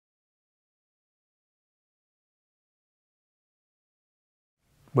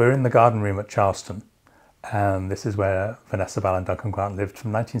We're in the garden room at Charleston, and this is where Vanessa Bell and Duncan Grant lived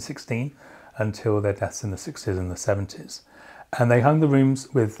from 1916 until their deaths in the 60s and the 70s. And they hung the rooms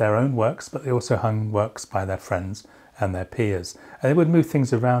with their own works, but they also hung works by their friends and their peers. And they would move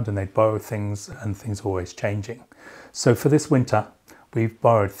things around and they'd borrow things, and things were always changing. So for this winter, we've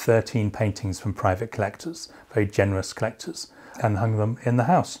borrowed 13 paintings from private collectors, very generous collectors, and hung them in the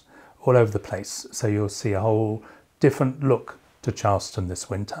house all over the place. So you'll see a whole different look to Charleston this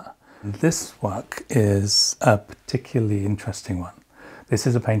winter. This work is a particularly interesting one. This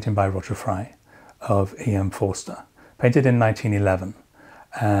is a painting by Roger Fry of E.M. Forster, painted in 1911.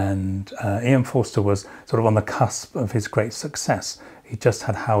 And E.M. Forster was sort of on the cusp of his great success. He just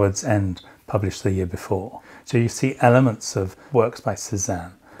had Howard's End published the year before. So you see elements of works by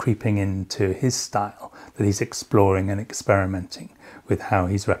Cézanne creeping into his style, that he's exploring and experimenting with how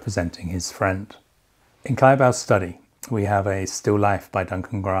he's representing his friend. In Clive Bell's study, we have a still life by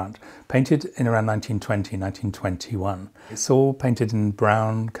Duncan Grant, painted in around 1920, 1921. It's all painted in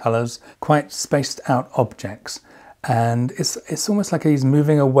brown colours, quite spaced out objects. And it's almost like he's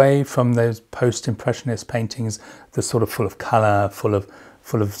moving away from those post-impressionist paintings, the sort of full of colour, full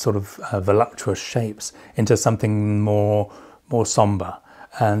of sort of voluptuous shapes, into something more sombre.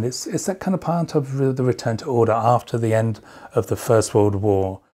 And it's that kind of part of the return to order after the end of the First World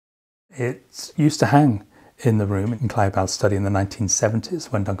War. It used to hang in the room in Clive Bell's study in the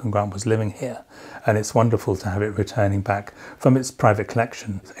 1970s when Duncan Grant was living here, and it's wonderful to have it returning back from its private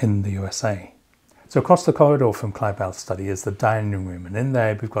collection in the USA. So across the corridor from Clive Bell's study is the dining room, and in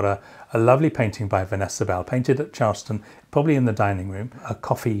there we've got a lovely painting by Vanessa Bell, painted at Charleston, probably in the dining room, a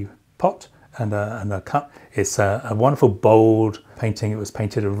coffee pot and a cup. It's a wonderful, bold painting. It was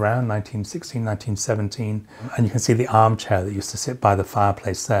painted around 1916, 1917, and you can see the armchair that used to sit by the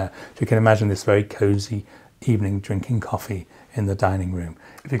fireplace there. So you can imagine this very cosy evening drinking coffee in the dining room.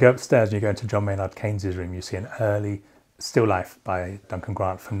 If you go upstairs and you go into John Maynard Keynes's room, you see an early still life by Duncan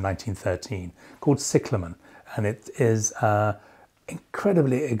Grant from 1913 called Cyclamen, and it is an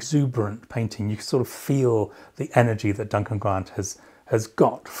incredibly exuberant painting. You sort of feel the energy that Duncan Grant has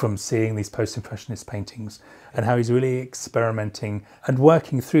got from seeing these post-impressionist paintings, and how he's really experimenting and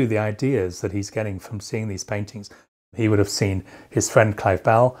working through the ideas that he's getting from seeing these paintings. He would have seen his friend Clive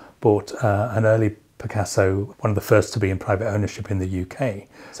Bell bought an early Picasso, one of the first to be in private ownership in the UK.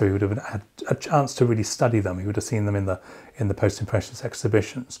 So he would have had a chance to really study them. He would have seen them in the post-impressionist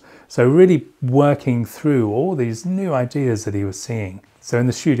exhibitions. So really working through all these new ideas that he was seeing. So in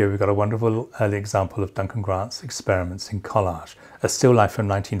the studio, we've got a wonderful early example of Duncan Grant's experiments in collage, a still life from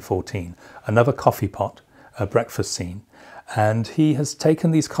 1914, another coffee pot, a breakfast scene. And he has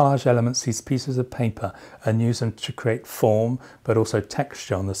taken these collage elements, these pieces of paper, and used them to create form, but also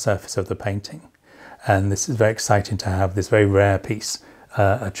texture on the surface of the painting. And this is very exciting to have this very rare piece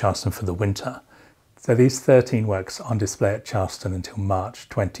at Charleston for the winter. So these 13 works on display at Charleston until March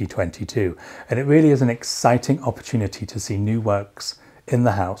 2022. And it really is an exciting opportunity to see new works in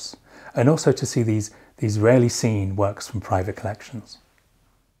the house, and also to see these rarely seen works from private collections.